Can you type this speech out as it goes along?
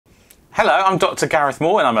Hello, I'm Dr. Gareth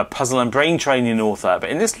Moore and I'm a puzzle and brain training author. But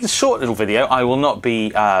in this short little video, I will not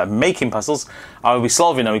be making puzzles, I will be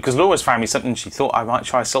solving them because Laura's found me something she thought I might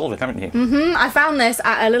try solving, haven't you? I found this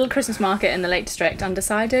at a little Christmas market in the Lake District and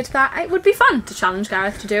decided that it would be fun to challenge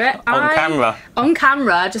Gareth to do it. On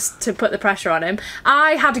camera, just to put the pressure on him.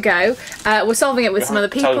 I had to go. We're solving it with some other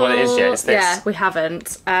people. Told what it is yet, it's this. Yeah, we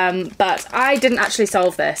haven't. But I didn't actually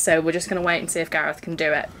solve this, so we're just going to wait and see if Gareth can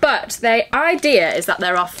do it. But the idea is that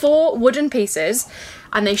there are 4 wooden pieces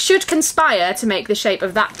and they should conspire to make the shape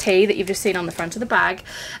of that T that you've just seen on the front of the bag,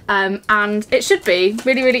 and it should be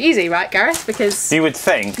really, really easy, right, Gareth? Because you would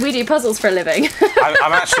think we do puzzles for a living.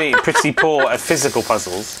 I'm actually pretty poor at physical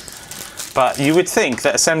puzzles, but you would think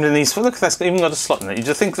that assembling these, look, that's even got a slot in it,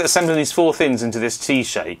 you'd think that assembling these 4 things into this T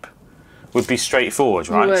shape would be straightforward,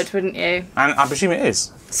 right? You would, wouldn't you? And I presume it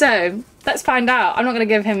is. So let's find out. I'm not going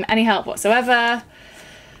to give him any help whatsoever.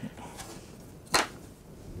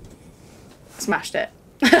 Smashed it.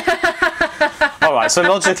 Alright, so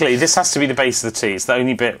logically this has to be the base of the T. It's the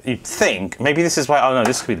only bit you'd think. Maybe this is why, oh no,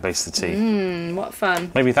 this could be the base of the T. What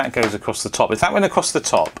fun. Maybe that goes across the top. If that went across the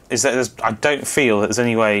top, I don't feel that there's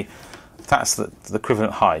any way, that's the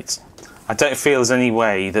equivalent height. I don't feel there's any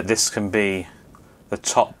way that this can be the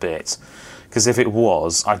top bit. Because if it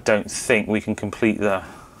was, I don't think we can complete the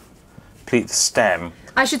stem.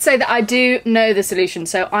 I should say that I do know the solution,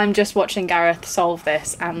 so I'm just watching Gareth solve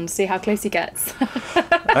this and see how close he gets.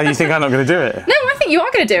 Oh, you think I'm not going to do it? No, I think you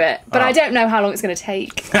are going to do it, but I don't know how long it's going to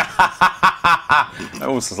take. That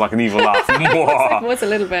also is like an evil laugh. It was a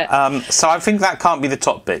little bit. So I think that can't be the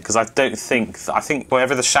top bit, because I think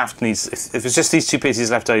wherever the shaft needs, if it's just these 2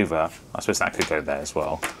 pieces left over, I suppose that could go there as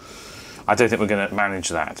well. I don't think we're going to manage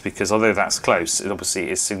that, because although that's close, it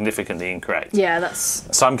obviously is significantly incorrect. Yeah, that's...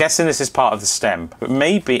 So I'm guessing this is part of the stem, but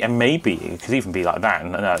maybe it could even be like that.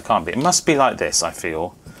 No, it can't be. It must be like this, I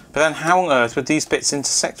feel. But then how on earth would these bits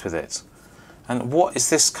intersect with it? And what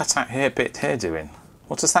is this cut out here bit here doing?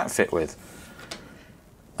 What does that fit with?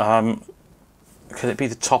 Could it be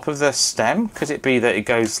the top of the stem? Could it be that it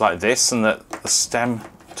goes like this and that the stem,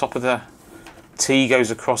 top of the T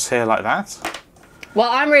goes across here like that? Well,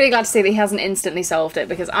 I'm really glad to see that he hasn't instantly solved it,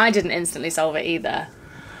 because I didn't instantly solve it either.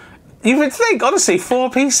 You would think, honestly, 4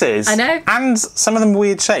 pieces. I know. And some of them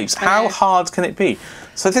weird shapes. How hard can it be?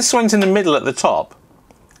 So this one's in the middle at the top.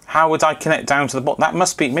 How would I connect down to the bottom? That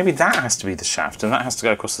must be, maybe that has to be the shaft and that has to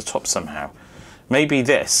go across the top somehow. Maybe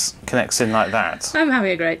this connects in like that. I'm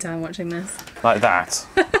having a great time watching this. Like that.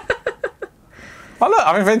 Oh look,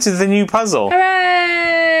 I've invented the new puzzle.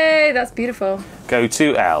 Hooray! That's beautiful. Go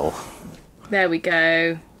to L. There we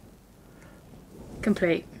go.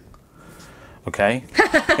 Complete. Okay.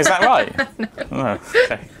 Is that right? No.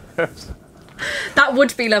 Okay. That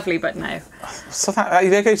would be lovely, but no. So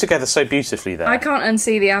they go together so beautifully there. I can't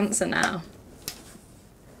unsee the answer now.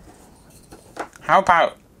 How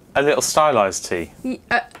about a little stylised T?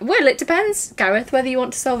 Well, it depends, Gareth, whether you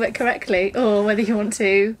want to solve it correctly or whether you want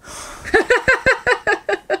to...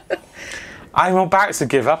 I'm about to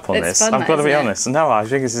give up on this. I've got to be honest. No, I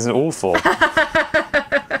think this is awful.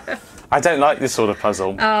 I don't like this sort of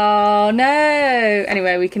puzzle. Oh, no.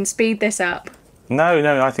 Anyway, we can speed this up.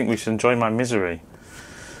 No, I think we should enjoy my misery.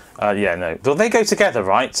 Yeah, no. Well, they go together,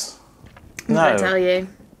 right? No. I tell you.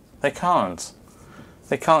 They can't.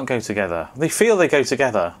 They can't go together. They feel they go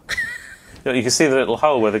together. You can see the little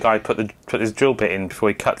hole where the guy put his drill bit in before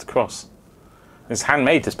he cut the cross. It's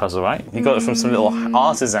handmade, this puzzle, right? You got it from some little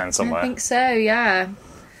artisan somewhere. I think so, yeah.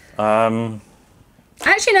 I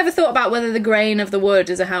actually never thought about whether the grain of the wood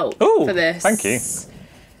is a help for this. Thank you.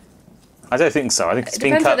 I don't think so. I think it's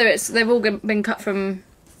been cut. Depends whether they've all been cut from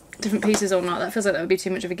different pieces or not. That feels like that would be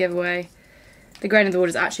too much of a giveaway. The grain of the wood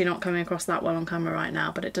is actually not coming across that well on camera right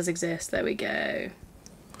now, but it does exist. There we go.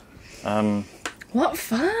 What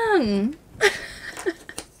fun!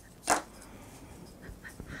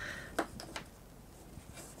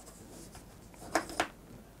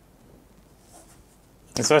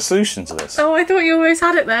 Is there a solution to this? Oh, I thought you always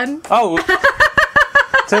had it then. Oh,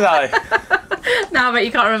 did I? No, but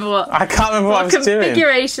you can't remember what. I can't remember what I was doing. What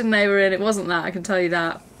configuration they were in. It wasn't that, I can tell you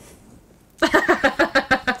that.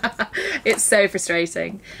 It's so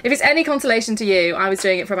frustrating. If it's any consolation to you, I was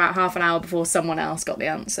doing it for about half an hour before someone else got the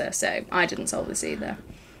answer, so I didn't solve this either.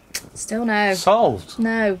 Still no. Solved?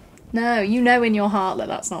 No. No, you know in your heart that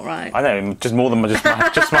that's not right. I know, just more than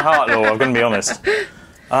just my heart, Laura, I'm going to be honest.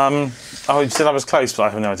 Oh, you said I was close, but I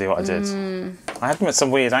have no idea what I did. I had them at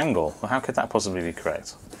some weird angle. Well, how could that possibly be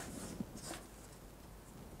correct?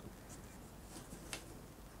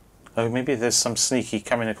 Oh, maybe there's some sneaky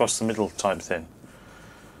coming across the middle type thing.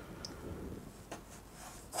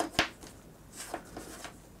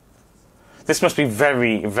 This must be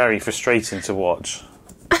very, very frustrating to watch.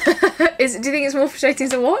 Do you think it's more frustrating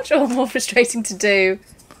to watch or more frustrating to do?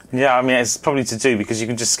 Yeah, I mean, it's probably to do because you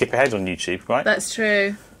can just skip ahead on YouTube, right? That's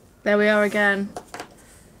true. There we are again.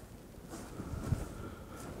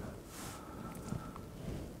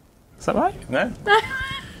 Is that right? No?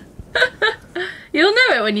 You'll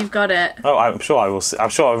know it when you've got it. Oh, I'm sure I will. I'm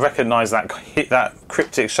sure I recognise that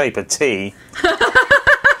cryptic shape of T.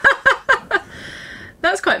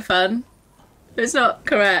 That's quite fun. It's not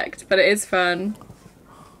correct, but it is fun.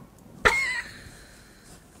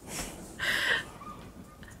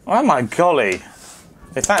 Oh my golly!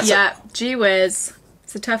 If that's gee whiz,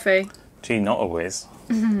 it's a toughie. Gee, not a whiz.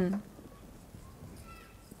 You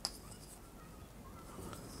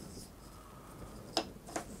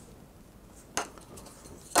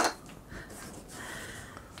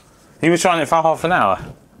were trying it for half an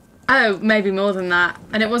hour. Oh, maybe more than that.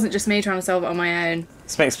 And it wasn't just me trying to solve it on my own.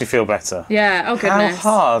 This makes me feel better. Yeah, oh goodness.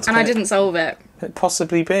 How hard and I didn't solve it. Could it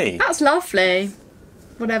possibly be? That's lovely.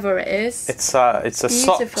 Whatever it is. It's a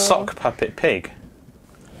sock puppet pig.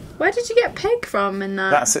 Where did you get pig from in that?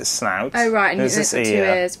 That's its snout. Oh right, and there's it's this got 2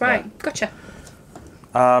 ears. Right, Yeah. gotcha.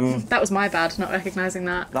 That was my bad, not recognising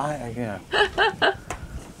that. Yeah.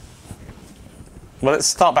 Well, let's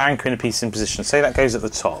start by anchoring a piece in position. Say that goes at the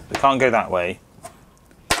top. It can't go that way.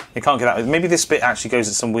 It can't go that way. Maybe this bit actually goes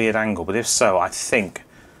at some weird angle, but if so, I think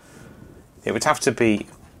it would have to be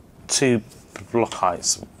 2 block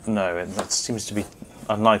heights. No, that seems to be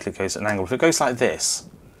unlikely it goes at an angle. If it goes like this,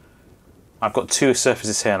 I've got 2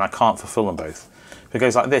 surfaces here and I can't fulfill them both. If it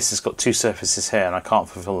goes like this, it's got 2 surfaces here and I can't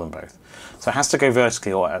fulfill them both. So it has to go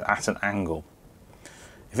vertically or at an angle.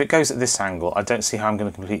 If it goes at this angle, I don't see how I'm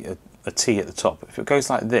going to complete a T at the top. If it goes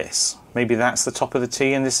like this, maybe that's the top of the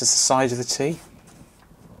T and this is the side of the T.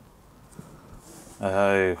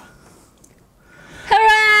 Oh. Hooray!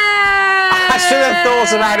 I should have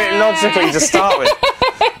thought about it logically to start with.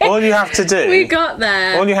 All you have to do... We got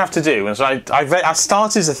there. All you have to do... And so I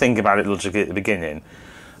started to think about it logically at the beginning.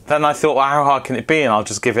 Then I thought, well, how hard can it be? And I'll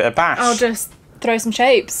just give it a bash. I'll just throw some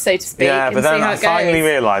shapes, so to speak, yeah, but then I finally goes.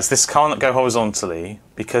 realised this can't go horizontally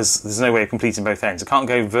because there's no way of completing both ends. It can't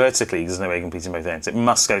go vertically, there's no way of completing both ends. It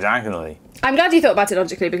must go diagonally. I'm glad you thought about it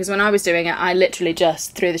logically, because when I was doing it, I literally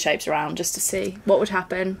just threw the shapes around just to see what would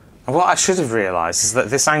happen. And what I should have realised is that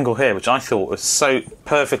this angle here, which I thought was so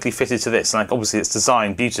perfectly fitted to this, and obviously it's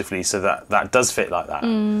designed beautifully so that that does fit like that.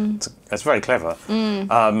 It's very clever.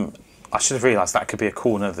 I should have realised that could be a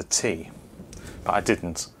corner of the T, but I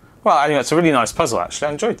didn't. Well, anyway, it's a really nice puzzle, actually.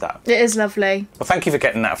 I enjoyed that. It is lovely. Well, thank you for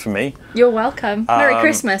getting that from me. You're welcome. Merry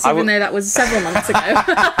Christmas, even though that was several months ago.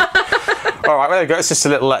 All right, well, there we go. It's just a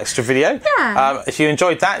little extra video. Yeah. If you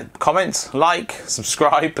enjoyed that, comment, like,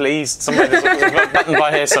 subscribe, please. Somewhere there's a button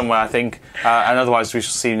by here somewhere, I think. And otherwise, we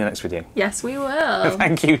shall see you in the next video. Yes, we will.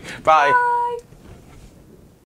 Thank you. Bye. Bye.